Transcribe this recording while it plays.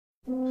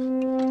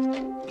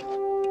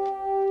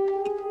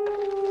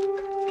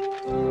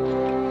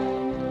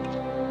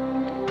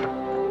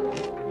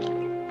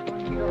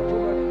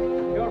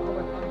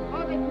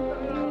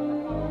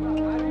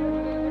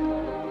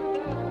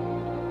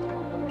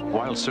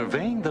While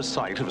surveying the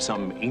site of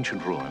some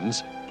ancient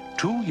ruins,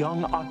 two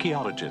young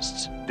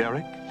archaeologists,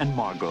 Derek and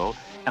Margot,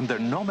 and their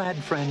nomad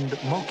friend,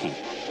 Moki,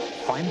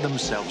 find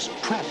themselves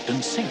trapped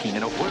and sinking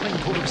in a whirling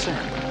pool of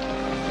sand.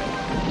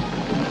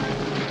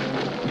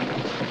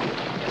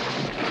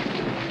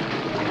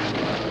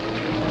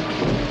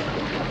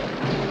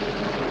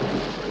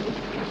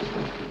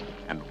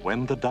 And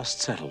when the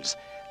dust settles,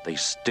 they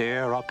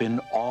stare up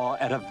in awe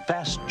at a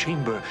vast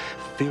chamber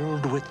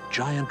filled with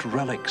giant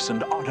relics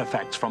and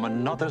artifacts from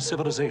another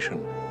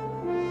civilization.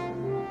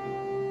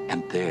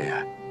 And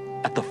there,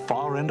 at the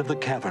far end of the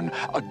cavern,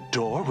 a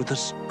door with a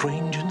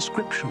strange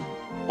inscription.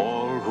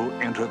 All who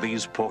enter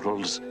these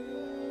portals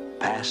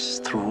pass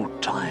through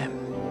time.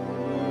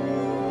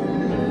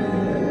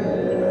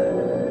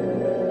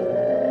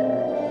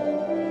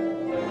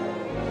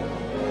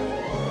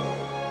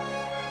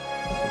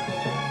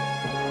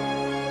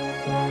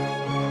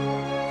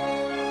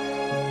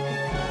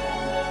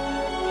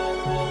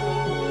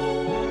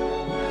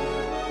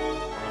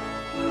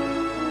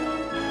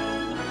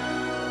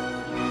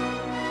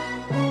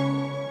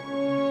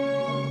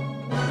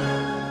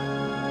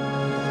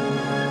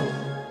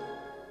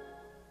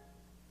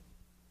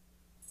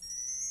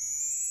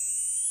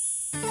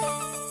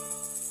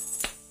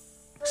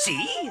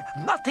 See?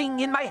 Nothing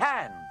in my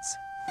hands.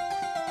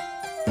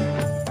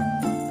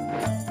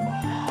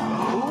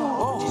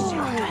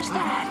 What is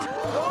that?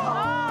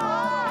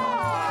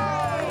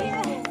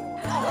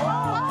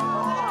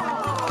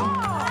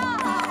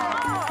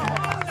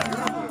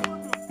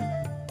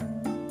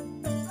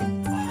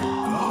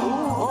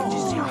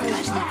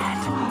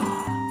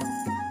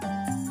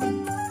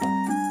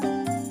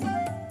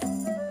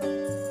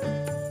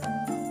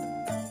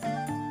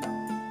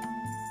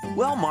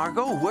 Well,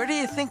 Margot, where do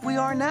you think we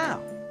are now?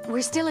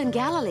 We're still in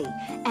Galilee,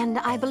 and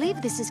I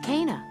believe this is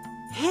Cana.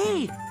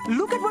 Hey,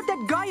 look at what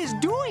that guy is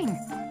doing!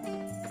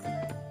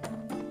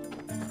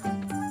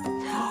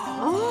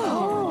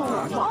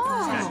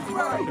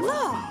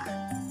 Look!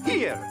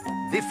 Here,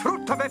 the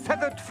fruit of a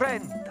feathered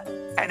friend.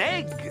 An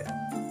egg.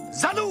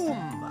 Zaloom!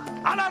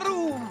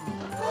 Alaroom!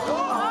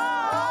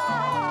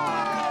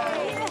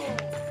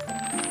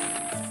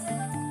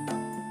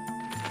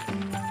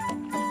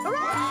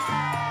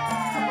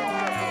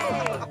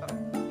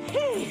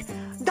 Hey,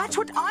 that's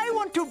what I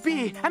want to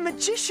be, a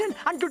magician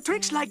and do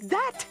tricks like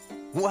that.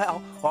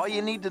 Well, all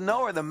you need to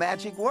know are the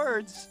magic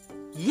words.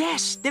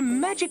 Yes, the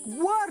magic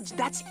words,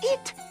 that's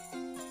it.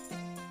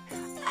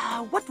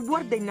 What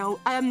word they know?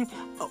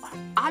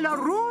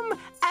 Alaroom,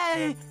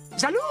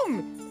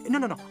 Zaloom.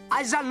 No.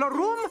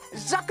 Azalaroom,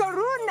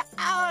 Zakaroon,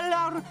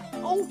 Alar...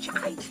 Oh,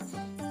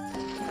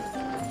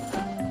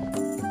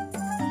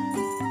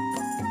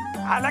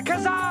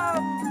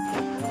 Alakazam!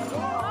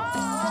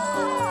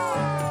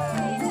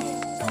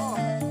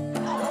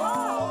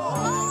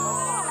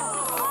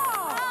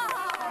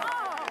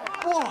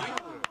 Boy,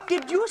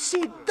 did you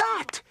see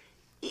that?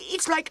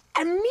 It's like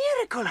a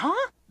miracle,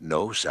 huh?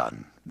 No,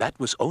 son. That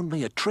was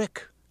only a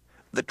trick.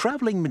 The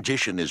traveling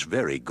magician is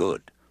very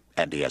good,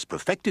 and he has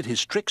perfected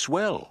his tricks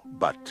well.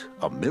 But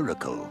a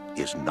miracle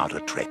is not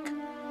a trick.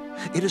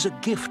 It is a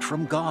gift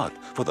from God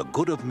for the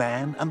good of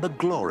man and the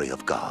glory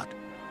of God.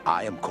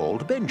 I am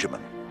called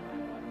Benjamin.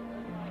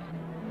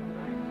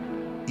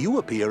 You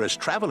appear as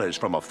travelers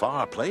from a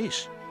far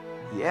place.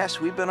 Yes,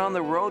 we've been on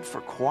the road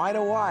for quite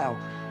a while,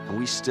 and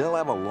we still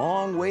have a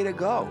long way to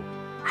go.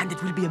 And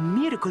it will be a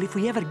miracle if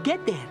we ever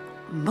get there.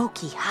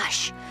 Moki,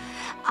 hush.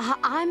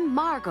 I'm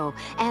Margot,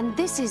 and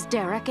this is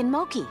Derek and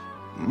Moki.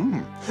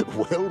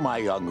 Well, my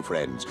young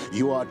friends,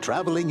 you are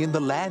traveling in the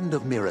land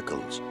of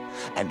miracles,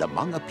 and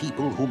among a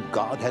people whom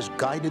God has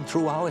guided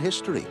through our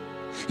history.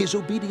 His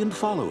obedient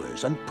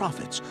followers and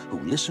prophets who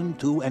listened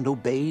to and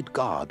obeyed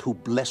God, who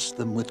blessed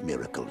them with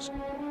miracles.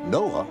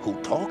 Noah, who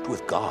talked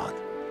with God,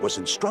 was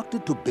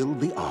instructed to build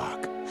the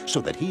ark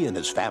so that he and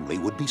his family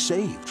would be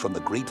saved from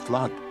the great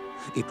flood.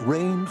 It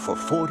rained for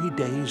 40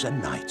 days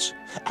and nights.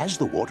 As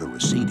the water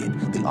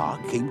receded, the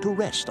ark came to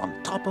rest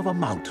on top of a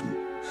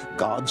mountain.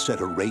 God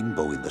set a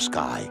rainbow in the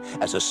sky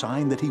as a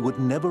sign that he would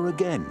never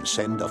again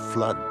send a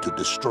flood to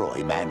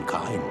destroy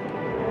mankind.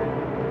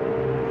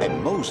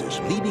 And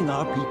Moses, leading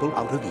our people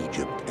out of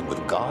Egypt and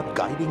with God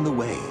guiding the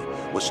way,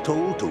 was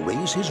told to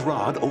raise his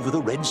rod over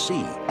the Red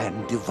Sea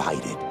and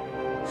divide it.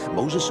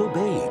 Moses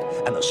obeyed,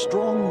 and a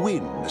strong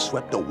wind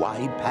swept a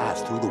wide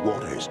path through the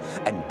waters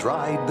and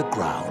dried the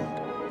ground,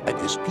 and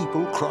his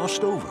people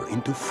crossed over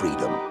into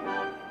freedom.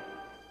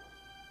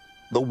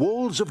 The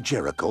walls of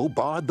Jericho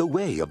barred the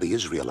way of the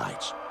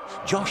Israelites.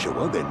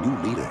 Joshua, their new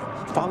leader,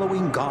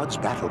 following God's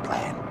battle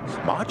plan,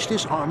 marched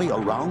his army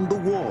around the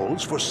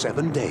walls for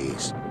 7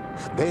 days.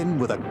 Then,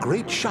 with a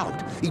great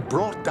shout, he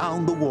brought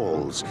down the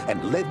walls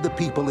and led the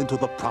people into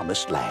the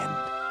promised land.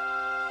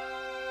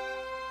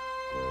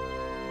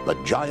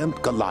 The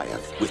giant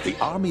Goliath, with the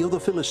army of the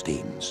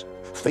Philistines,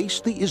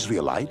 faced the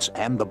Israelites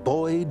and the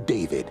boy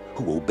David,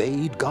 who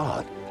obeyed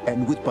God,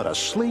 and with but a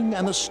sling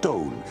and a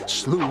stone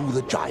slew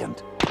the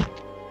giant.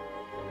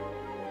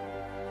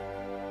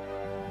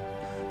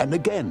 And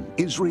again,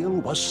 Israel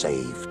was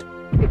saved.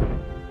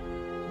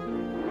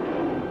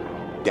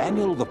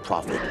 Daniel the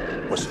prophet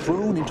was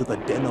thrown into the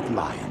den of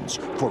lions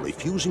for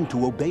refusing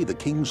to obey the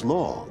king's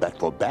law that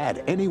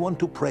forbade anyone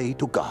to pray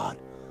to God.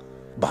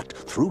 But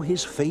through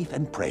his faith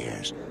and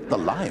prayers, the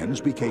lions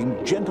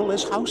became gentle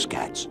as house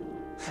cats,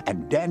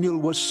 and Daniel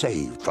was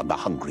saved from the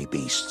hungry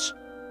beasts.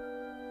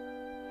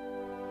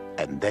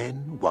 And then,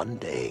 one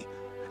day,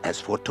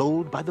 as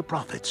foretold by the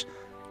prophets,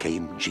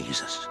 came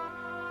Jesus,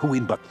 who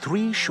in but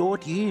 3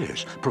 short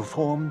years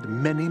performed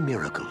many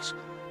miracles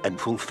and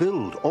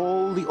fulfilled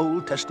all the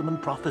Old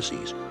Testament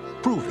prophecies,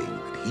 proving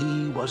that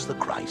he was the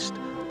Christ,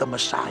 the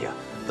Messiah,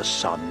 the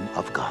Son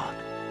of God.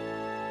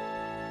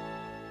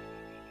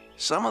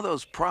 Some of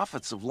those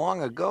prophets of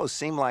long ago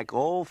seem like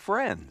old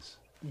friends.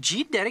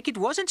 Gee, Derek, it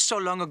wasn't so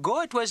long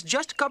ago. It was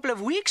just a couple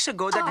of weeks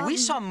ago that we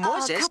saw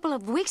Moses. A couple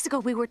of weeks ago,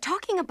 we were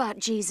talking about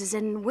Jesus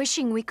and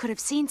wishing we could have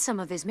seen some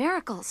of his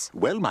miracles.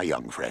 Well, my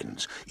young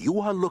friends, you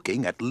are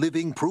looking at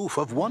living proof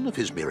of one of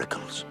his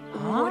miracles.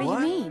 What do you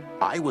mean?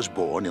 I was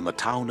born in the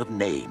town of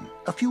Nain,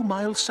 a few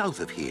miles south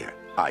of here.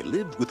 I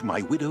lived with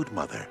my widowed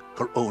mother,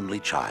 her only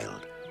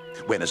child.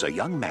 When as a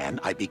young man,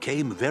 I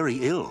became very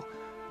ill,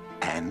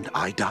 and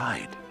I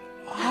died.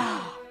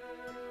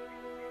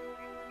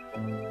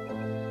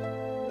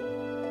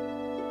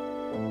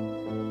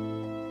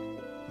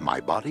 My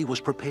body was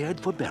prepared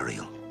for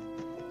burial.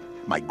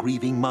 My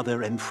grieving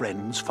mother and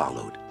friends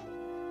followed.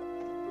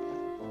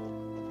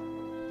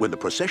 When the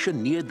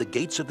procession neared the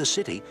gates of the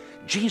city,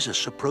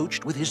 Jesus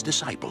approached with his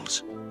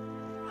disciples.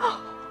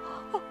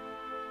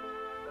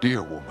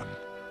 Dear woman,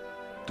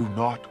 do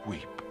not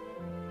weep.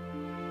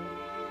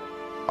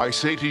 I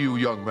say to you,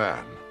 young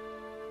man,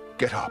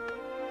 get up.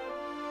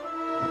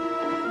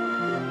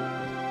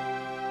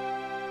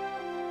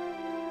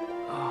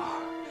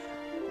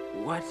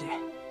 What?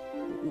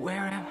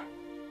 Where am I?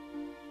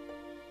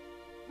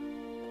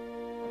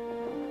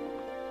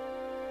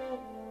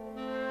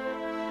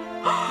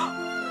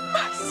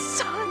 My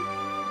son!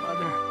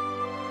 Mother.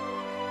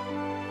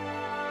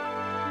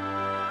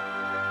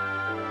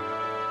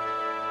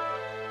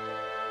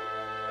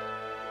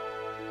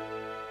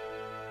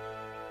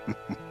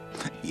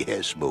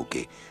 Yes,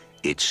 Smokey,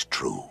 it's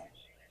true.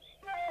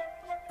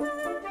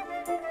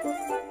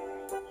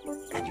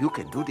 And you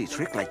can do the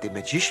trick like the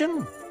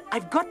magician?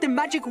 I've got the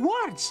magic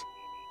words.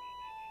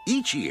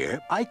 Each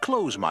year, I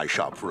close my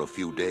shop for a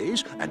few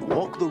days and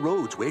walk the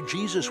roads where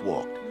Jesus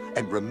walked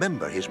and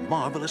remember his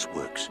marvelous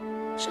works.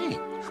 Say,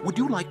 would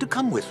you like to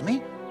come with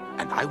me?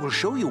 And I will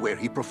show you where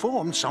he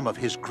performed some of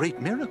his great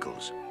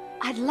miracles.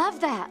 I'd love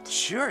that.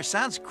 Sure,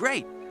 sounds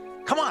great.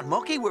 Come on,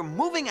 Moki, we're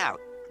moving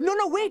out. No,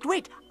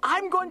 wait.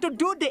 I'm going to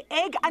do the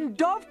egg and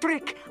dove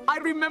trick. I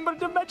remember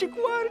the magic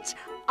words.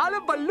 A la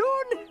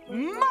balloon,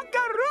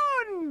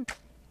 macaroon.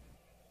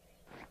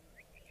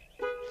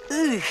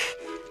 Ugh.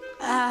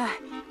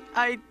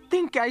 I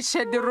think I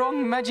said the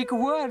wrong magic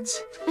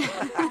words.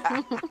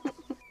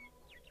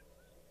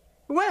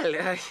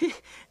 Well,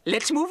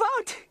 let's move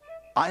out.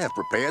 I have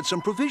prepared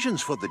some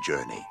provisions for the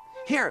journey.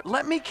 Here,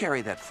 let me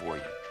carry that for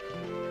you.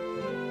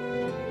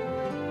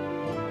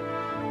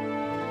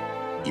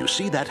 You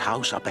see that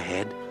house up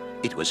ahead?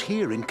 It was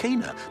here in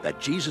Cana that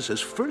Jesus'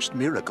 first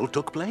miracle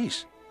took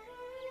place.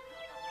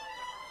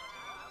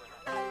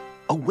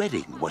 A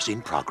wedding was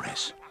in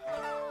progress.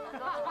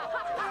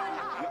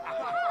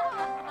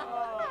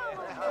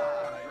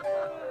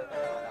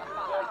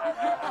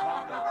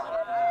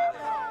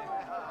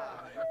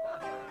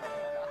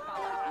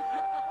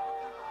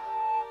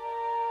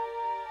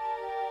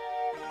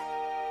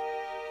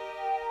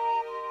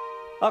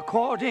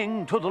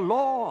 According to the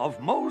law of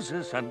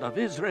Moses and of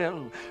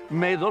Israel,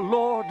 may the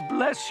Lord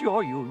bless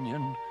your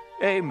union.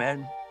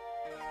 Amen.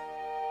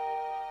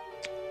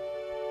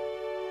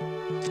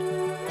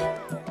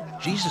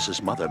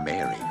 Jesus' mother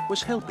Mary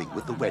was helping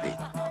with the wedding.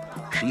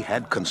 She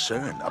had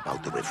concern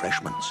about the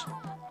refreshments.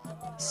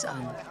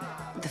 Son,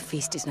 the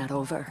feast is not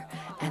over,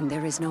 and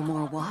there is no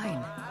more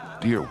wine.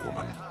 Dear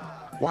woman,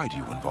 why do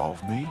you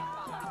involve me?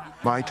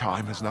 My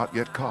time has not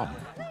yet come.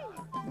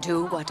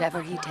 Do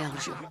whatever he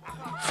tells you.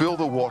 Fill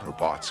the water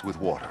pots with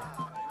water.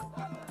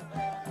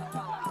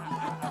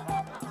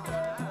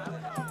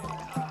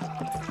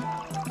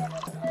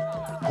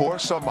 Pour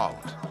some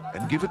out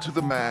and give it to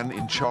the man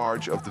in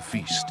charge of the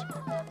feast.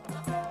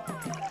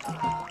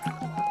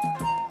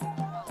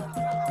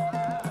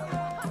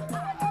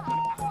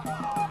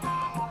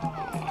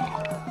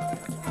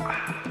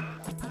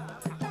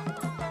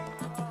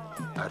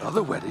 At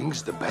other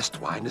weddings, the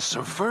best wine is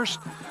served first,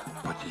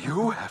 but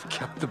you have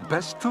kept the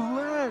best to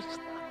last.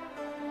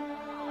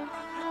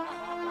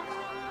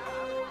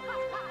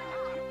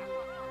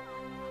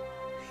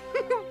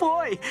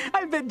 Boy,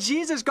 I bet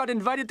Jesus got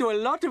invited to a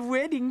lot of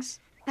weddings.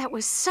 That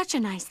was such a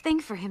nice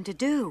thing for him to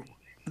do.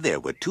 There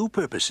were 2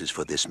 purposes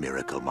for this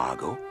miracle,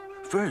 Margot.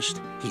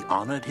 First, he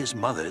honored his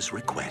mother's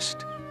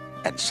request.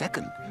 And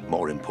second,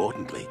 more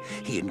importantly,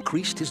 he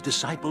increased his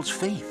disciples'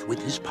 faith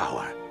with his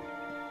power.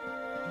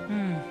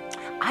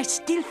 I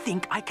still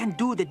think I can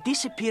do the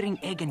disappearing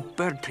egg and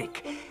bird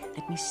trick.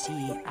 Let me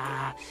see.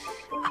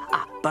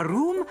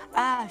 Baroom,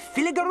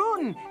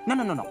 Filigaroon.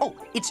 No. Oh,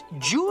 it's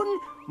June,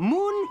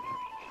 Moon,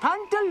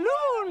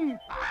 Pantaloon.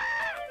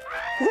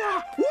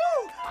 Whoa!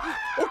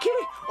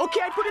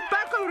 Okay, I put it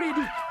back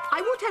already.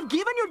 I would have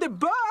given you the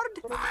bird.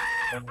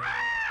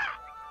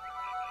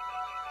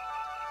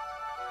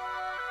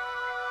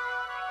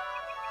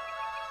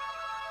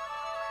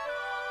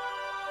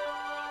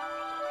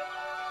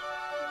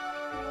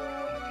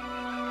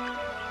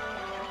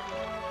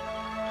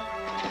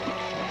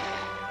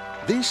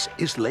 This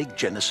is Lake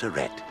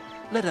Gennesaret.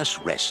 Let us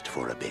rest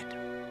for a bit.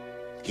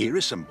 Here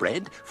is some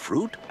bread,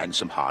 fruit, and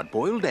some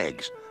hard-boiled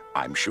eggs.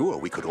 I'm sure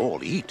we could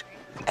all eat.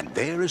 And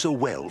there is a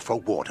well for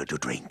water to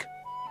drink.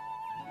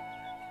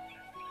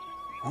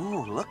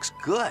 Ooh, looks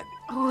good.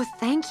 Oh,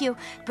 thank you.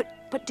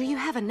 But do you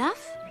have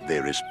enough?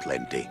 There is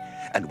plenty,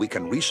 and we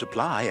can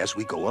resupply as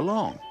we go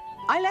along.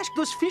 I'll ask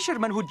those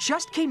fishermen who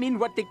just came in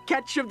what the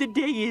catch of the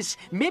day is.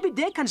 Maybe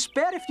they can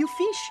spare a few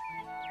fish.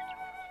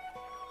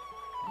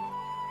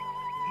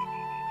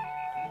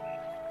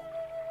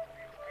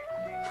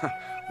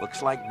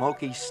 Looks like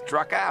Moki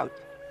struck out.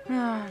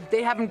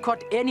 They haven't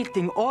caught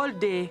anything all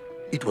day.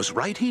 It was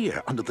right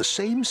here, under the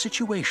same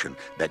situation,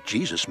 that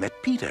Jesus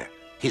met Peter,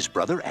 his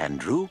brother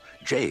Andrew,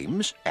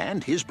 James,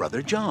 and his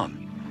brother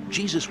John.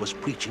 Jesus was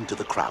preaching to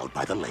the crowd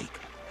by the lake.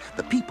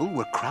 The people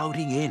were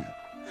crowding in.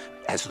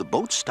 As the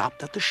boat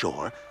stopped at the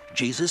shore,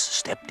 Jesus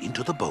stepped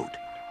into the boat.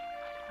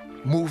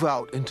 Move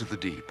out into the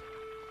deep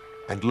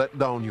and let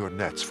down your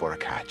nets for a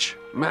catch.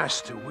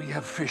 Master, we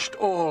have fished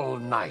all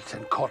night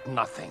and caught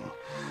nothing.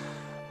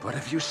 But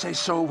if you say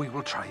so, we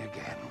will try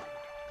again.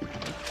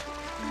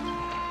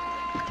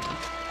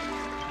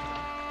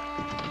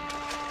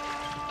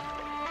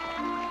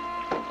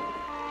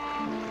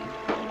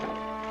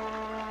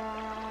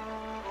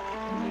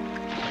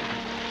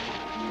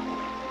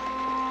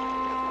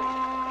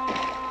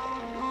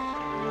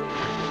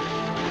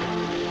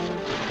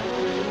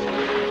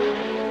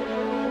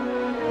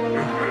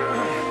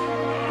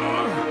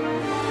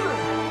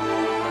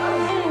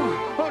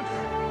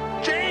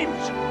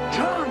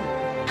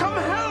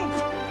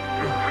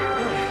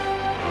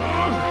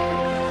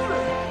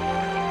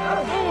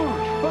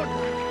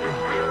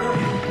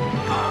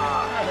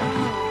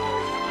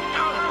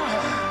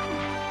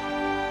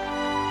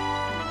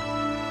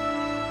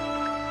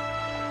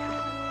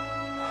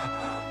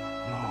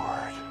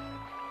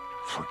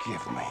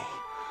 Forgive me.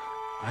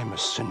 I'm a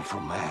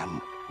sinful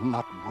man,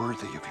 not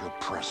worthy of your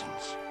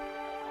presence.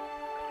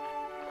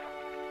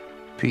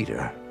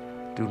 Peter,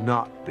 do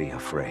not be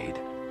afraid.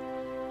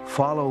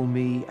 Follow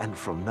me, and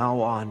from now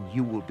on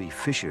you will be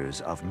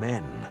fishers of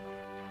men.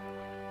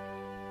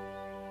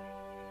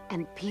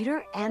 And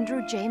Peter,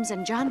 Andrew, James,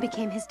 and John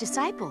became his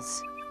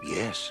disciples.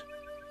 Yes,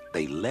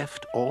 they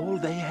left all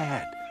they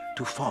had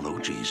to follow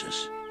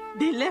Jesus.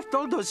 They left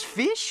all those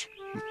fish?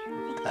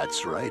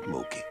 That's right,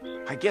 Moki.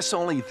 I guess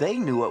only they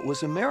knew it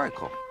was a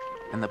miracle.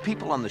 And the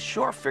people on the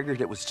shore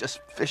figured it was just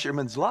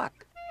fisherman's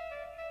luck.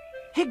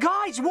 Hey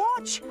guys,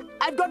 watch!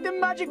 I've got the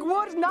magic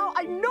words now,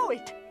 I know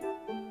it!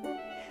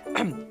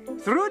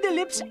 Through the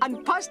lips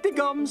and past the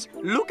gums,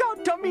 look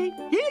out, Tommy,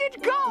 here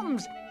it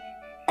comes!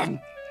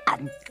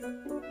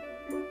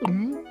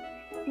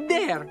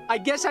 There, I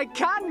guess I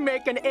can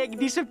make an egg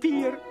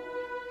disappear.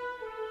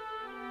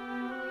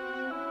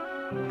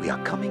 We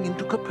are coming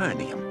into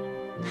Capernaum.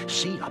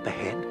 See up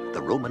ahead,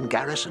 the Roman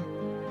garrison.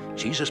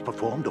 Jesus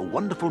performed a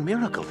wonderful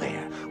miracle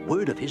there.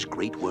 Word of his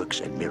great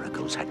works and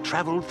miracles had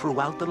traveled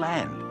throughout the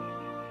land.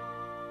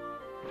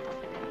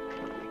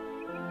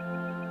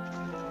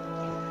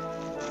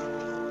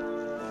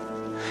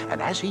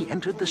 And as he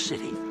entered the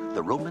city,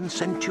 the Roman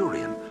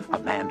centurion, a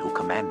man who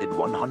commanded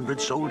 100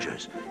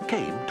 soldiers,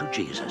 came to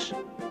Jesus.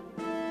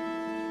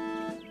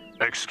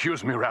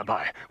 Excuse me,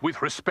 Rabbi.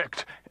 With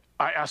respect,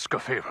 I ask a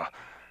favor.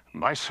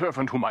 My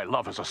servant whom I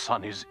love as a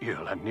son is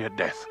ill and near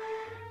death.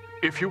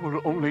 If you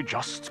will only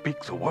just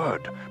speak the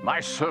word, my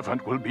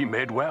servant will be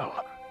made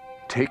well.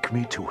 Take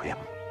me to him.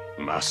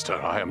 Master,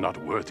 I am not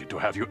worthy to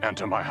have you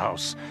enter my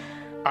house.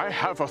 I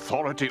have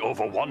authority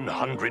over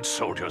 100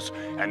 soldiers,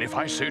 and if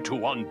I say to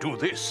one, do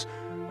this,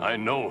 I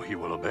know he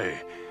will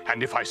obey.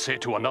 And if I say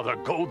to another,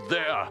 go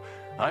there,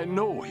 I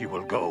know he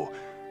will go.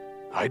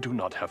 I do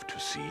not have to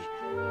see.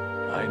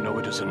 I know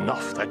it is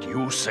enough that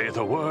you say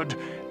the word,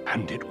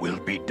 and it will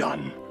be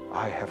done.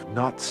 I have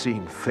not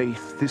seen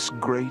faith this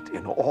great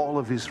in all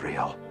of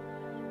Israel.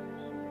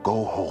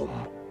 Go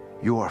home.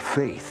 Your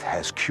faith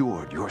has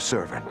cured your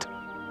servant.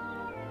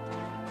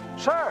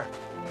 Sir,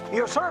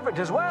 your servant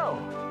is well.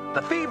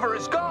 The fever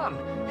is gone.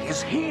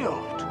 He's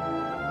healed.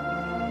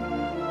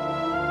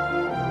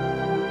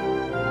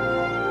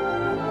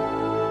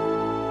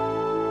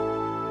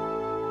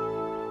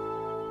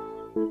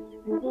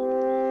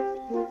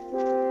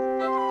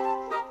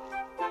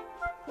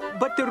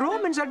 But the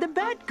Romans are the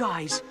bad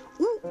guys.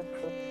 Ooh.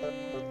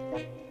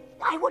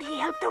 Why would he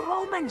help the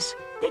Romans?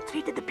 They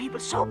treated the people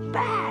so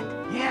bad.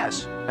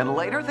 Yes, and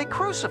later they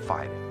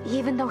crucified him.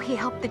 Even though he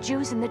helped the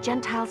Jews and the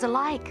Gentiles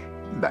alike.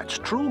 That's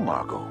true,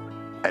 Margot.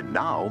 And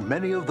now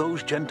many of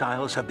those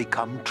Gentiles have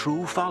become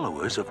true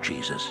followers of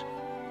Jesus.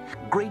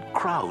 Great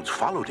crowds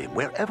followed him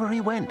wherever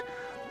he went,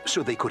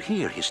 so they could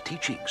hear his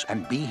teachings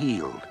and be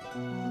healed.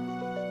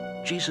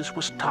 Jesus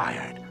was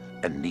tired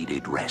and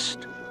needed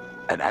rest.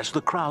 And as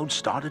the crowd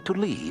started to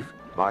leave...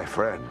 My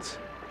friends,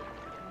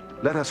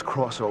 let us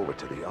cross over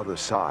to the other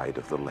side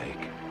of the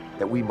lake,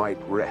 that we might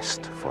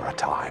rest for a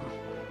time.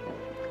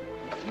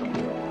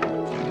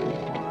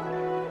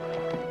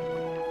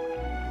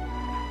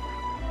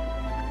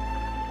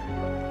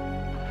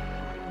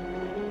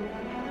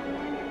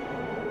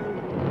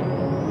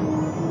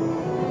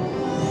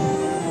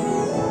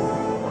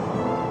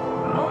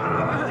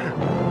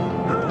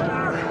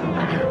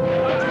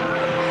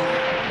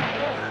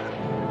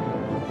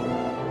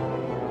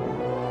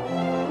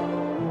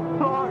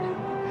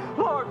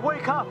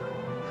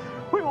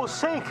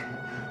 Sink.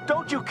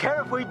 Don't you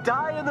care if we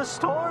die in the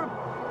storm?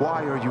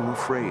 Why are you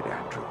afraid,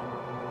 Andrew?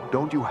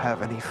 Don't you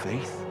have any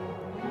faith?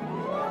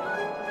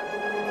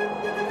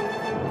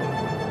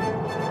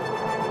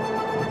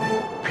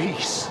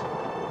 Peace.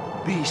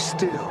 Be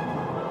still.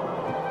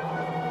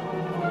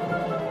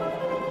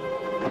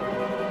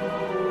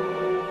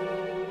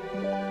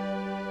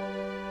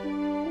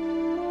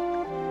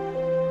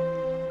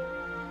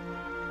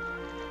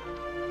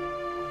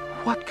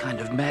 What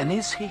kind of man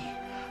is he,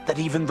 that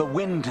even the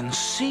wind and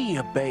sea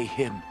obey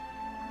him?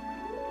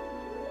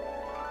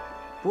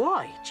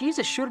 Boy,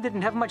 Jesus sure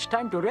didn't have much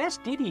time to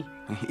rest, did he?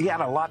 He had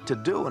a lot to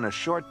do in a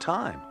short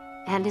time.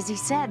 And as he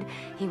said,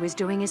 he was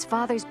doing his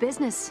Father's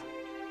business.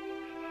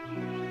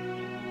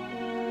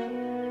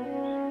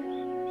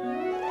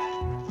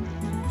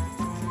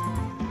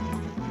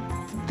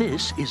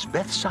 This is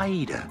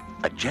Bethsaida,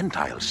 a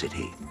Gentile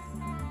city.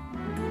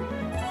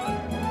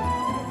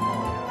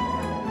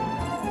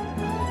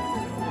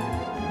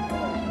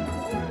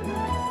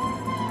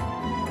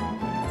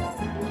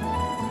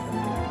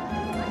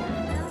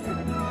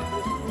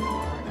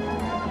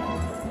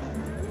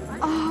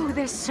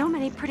 There's so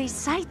many pretty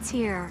sights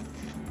here.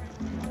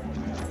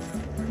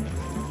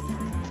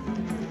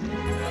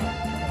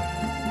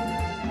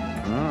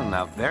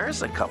 Now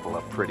there's a couple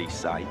of pretty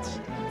sights.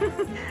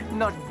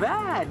 Not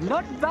bad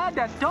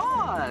at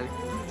all.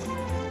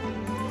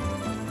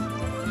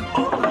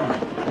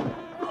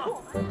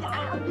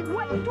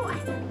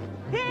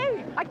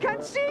 Hey, I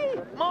can't see.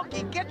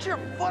 Monkey, get your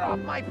foot off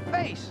my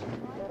face.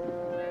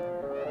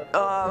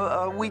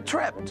 We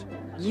tripped.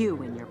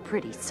 You and your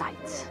pretty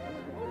sights.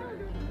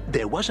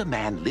 There was a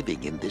man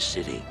living in this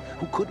city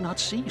who could not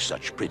see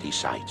such pretty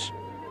sights.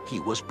 He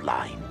was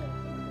blind.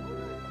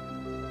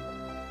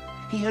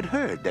 He had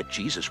heard that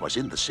Jesus was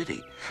in the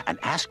city and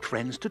asked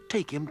friends to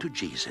take him to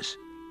Jesus.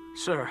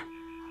 Sir,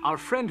 our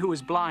friend who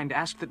is blind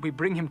asked that we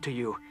bring him to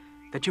you,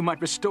 that you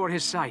might restore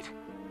his sight.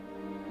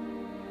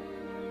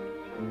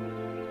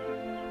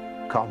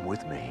 Come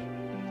with me.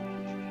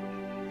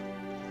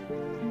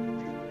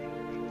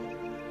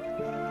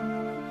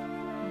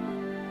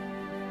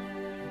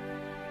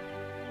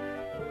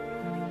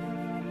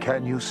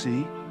 Can you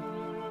see?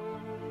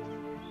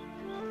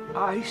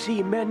 I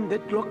see men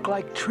that look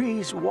like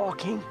trees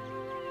walking.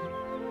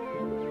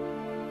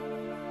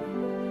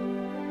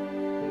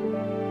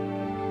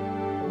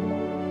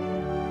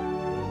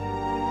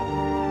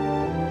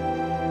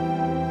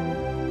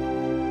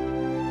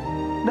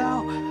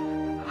 Now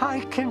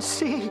I can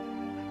see,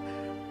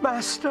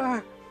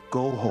 Master.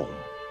 Go home.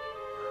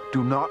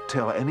 Do not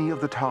tell any of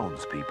the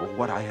townspeople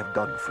what I have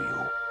done for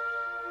you.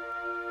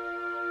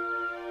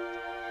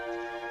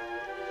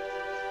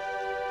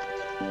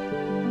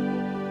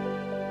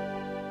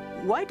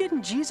 Why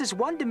didn't Jesus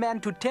want the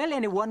man to tell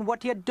anyone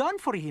what he had done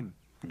for him?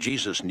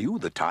 Jesus knew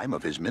the time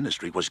of his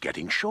ministry was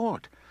getting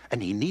short,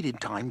 and he needed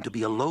time to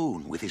be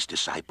alone with his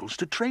disciples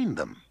to train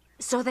them.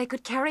 So they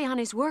could carry on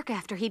his work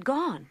after he'd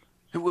gone.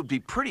 It would be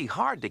pretty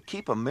hard to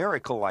keep a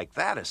miracle like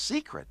that a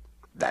secret.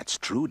 That's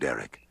true,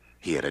 Derek.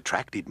 He had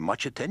attracted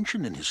much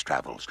attention in his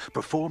travels,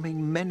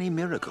 performing many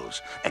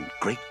miracles, and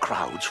great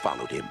crowds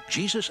followed him.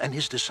 Jesus and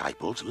his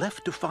disciples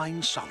left to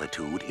find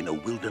solitude in a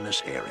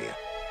wilderness area.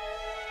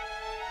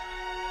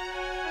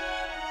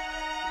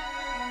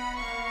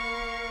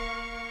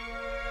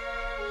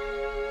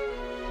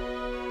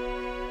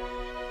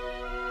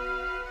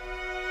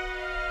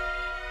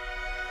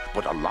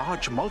 But a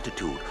large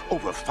multitude,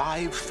 over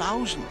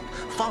 5,000,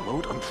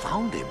 followed and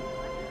found him.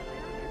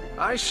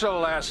 I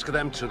shall ask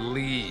them to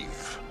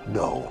leave.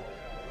 No,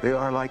 they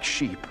are like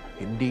sheep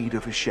in need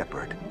of a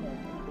shepherd.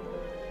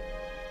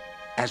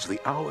 As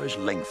the hours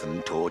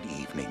lengthened toward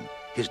evening,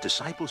 his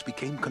disciples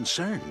became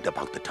concerned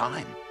about the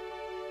time.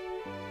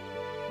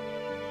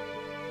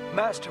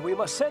 Master, we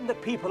must send the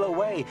people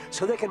away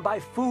so they can buy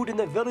food in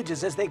the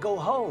villages as they go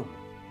home.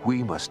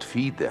 We must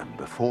feed them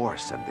before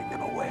sending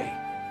them away.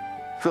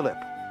 Philip,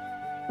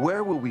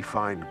 where will we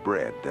find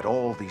bread that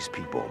all these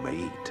people may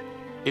eat?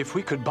 If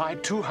we could buy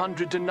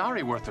 200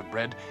 denarii worth of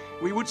bread,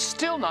 we would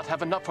still not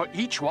have enough for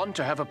each one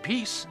to have a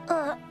piece.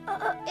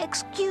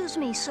 Excuse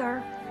me,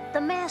 sir. The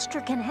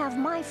master can have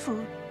my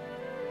food.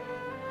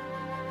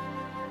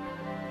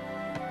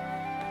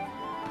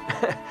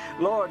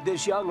 Lord,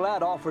 this young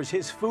lad offers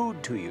his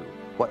food to you.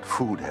 What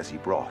food has he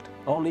brought?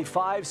 Only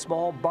 5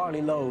 small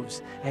barley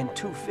loaves and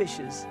 2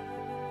 fishes.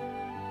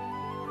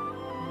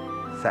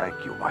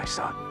 Thank you, my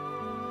son.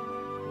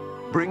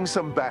 Bring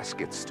some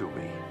baskets to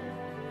me.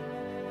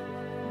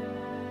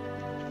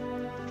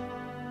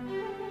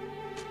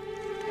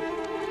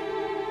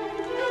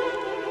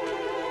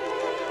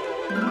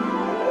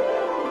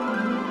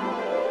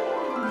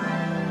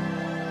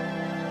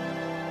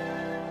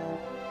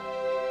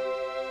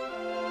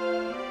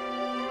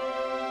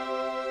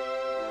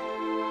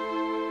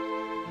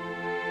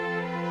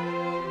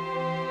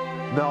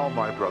 Now,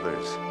 my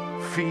brothers,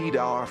 feed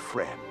our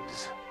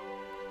friends.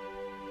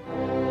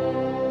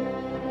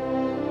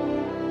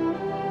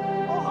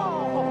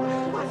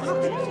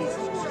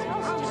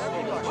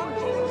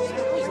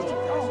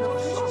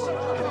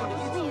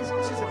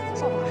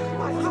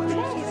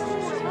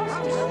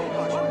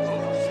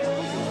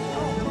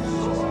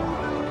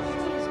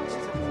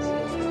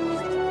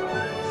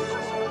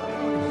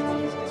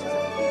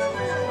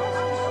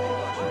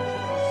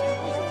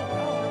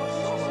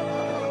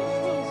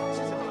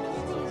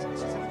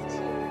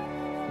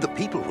 The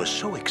people were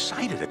so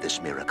excited at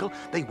this miracle,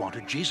 they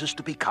wanted Jesus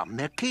to become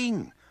their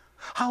king.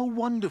 How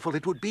wonderful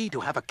it would be to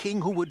have a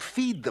king who would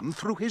feed them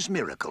through his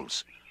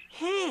miracles.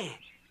 Hey,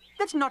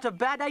 that's not a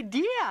bad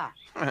idea.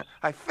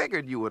 I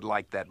figured you would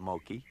like that,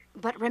 Moki.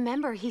 But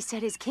remember, he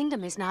said his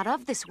kingdom is not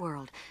of this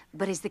world,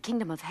 but is the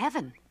kingdom of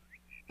heaven.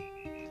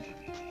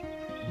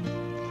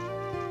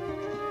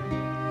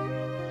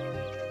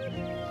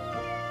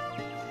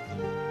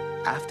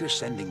 After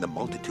sending the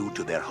multitude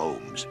to their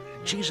homes,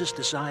 Jesus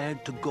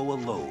desired to go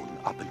alone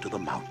up into the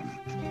mountain.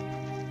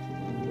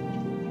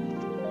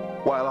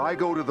 While I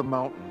go to the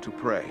mountain to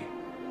pray,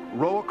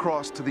 row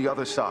across to the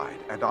other side,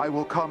 and I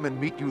will come and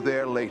meet you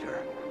there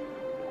later.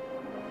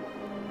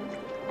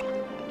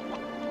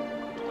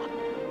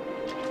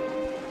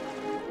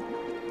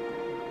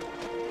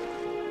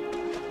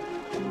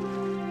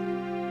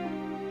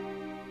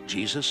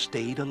 Jesus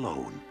stayed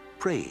alone,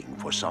 praying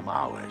for some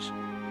hours.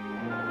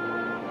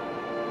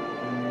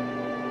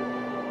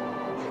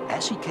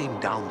 As he came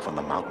down from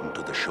the mountain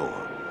to the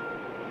shore,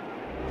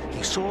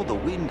 he saw the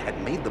wind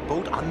had made the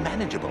boat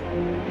unmanageable.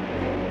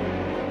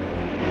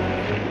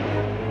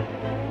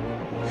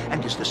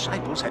 And his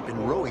disciples had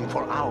been rowing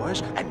for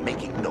hours and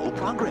making no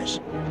progress.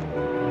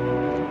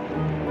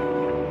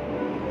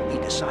 He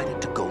decided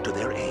to go to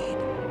their aid.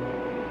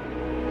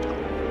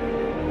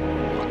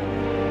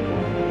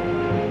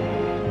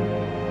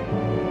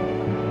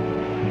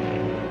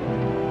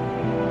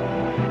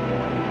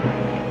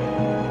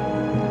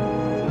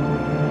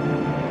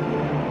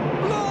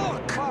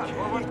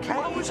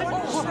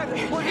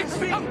 It's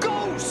a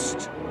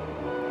ghost!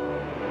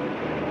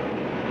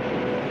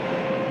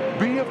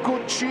 Be of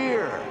good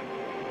cheer.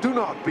 Do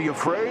not be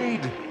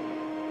afraid.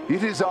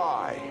 It is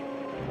I.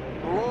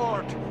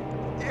 Lord,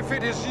 if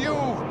it is you,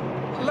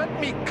 let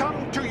me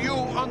come to you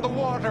on the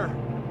water.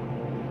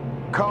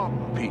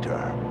 Come,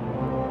 Peter.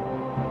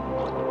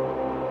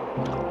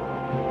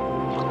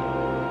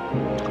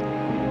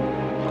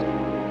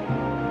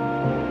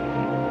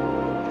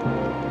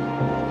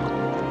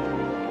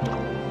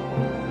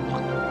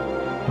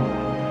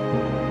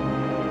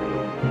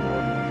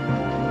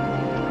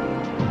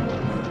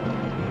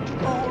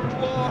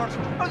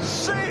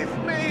 Save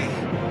me!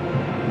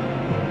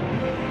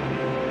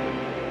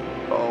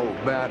 Oh,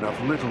 man of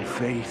little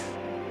faith,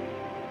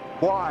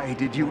 why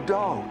did you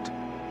doubt?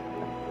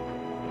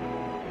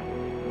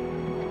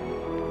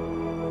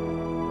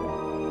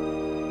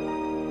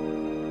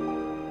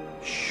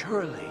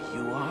 Surely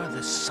you are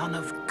the Son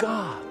of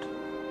God.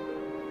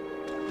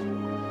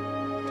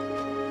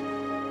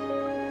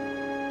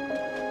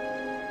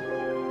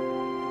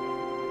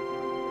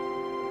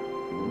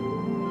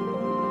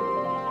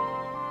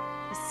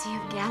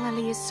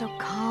 Galilee is so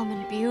calm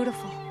and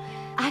beautiful.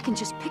 I can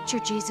just picture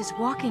Jesus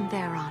walking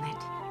there on it.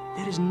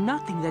 There is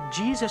nothing that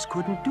Jesus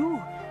couldn't do.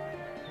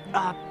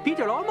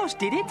 Peter almost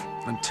did it.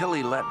 Until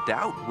he let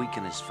doubt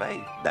weaken his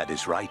faith. That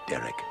is right,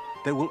 Derek.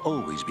 There will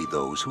always be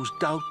those whose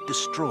doubt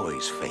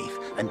destroys faith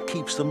and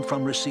keeps them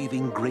from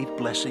receiving great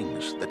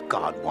blessings that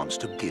God wants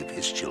to give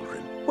his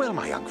children. Well,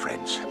 my young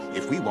friends,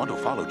 if we want to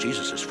follow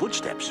Jesus'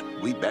 footsteps,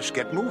 we'd best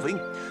get moving.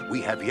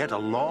 We have yet a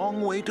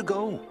long way to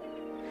go.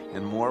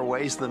 In more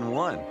ways than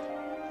one.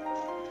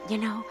 You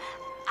know,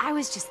 I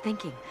was just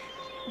thinking,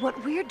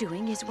 what we're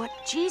doing is what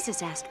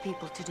Jesus asked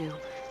people to do.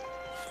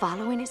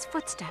 Follow in his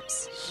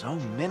footsteps. So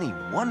many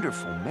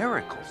wonderful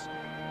miracles.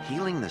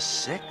 Healing the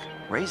sick,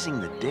 raising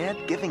the dead,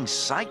 giving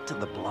sight to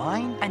the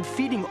blind. And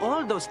feeding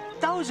all those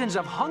thousands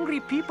of hungry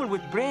people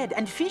with bread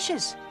and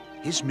fishes.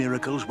 His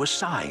miracles were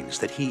signs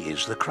that he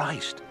is the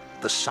Christ,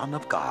 the Son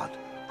of God,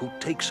 who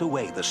takes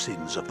away the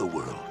sins of the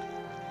world.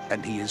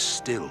 And he is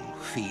still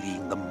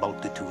feeding the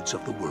multitudes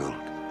of the world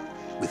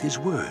with his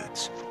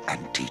words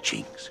and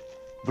teachings.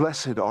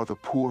 Blessed are the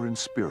poor in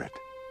spirit,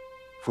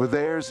 for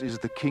theirs is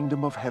the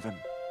kingdom of heaven.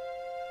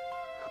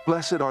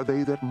 Blessed are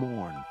they that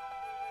mourn,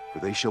 for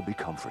they shall be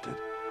comforted.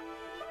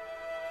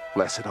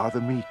 Blessed are the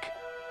meek,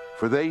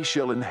 for they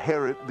shall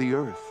inherit the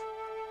earth.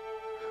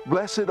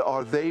 Blessed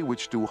are they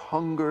which do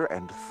hunger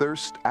and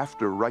thirst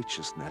after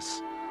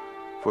righteousness,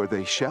 for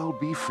they shall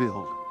be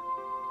filled.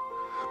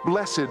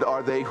 Blessed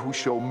are they who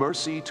show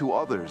mercy to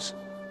others,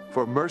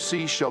 for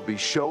mercy shall be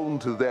shown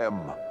to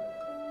them.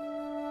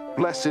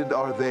 Blessed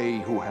are they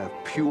who have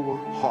pure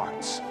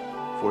hearts,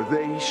 for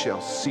they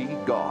shall see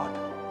God.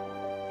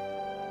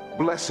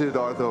 Blessed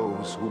are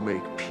those who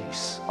make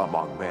peace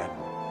among men,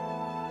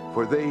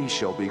 for they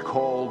shall be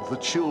called the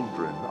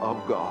children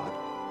of God.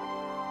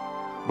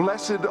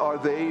 Blessed are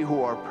they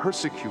who are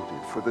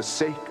persecuted for the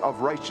sake of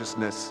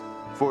righteousness,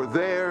 for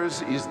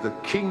theirs is the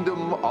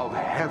kingdom of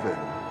heaven.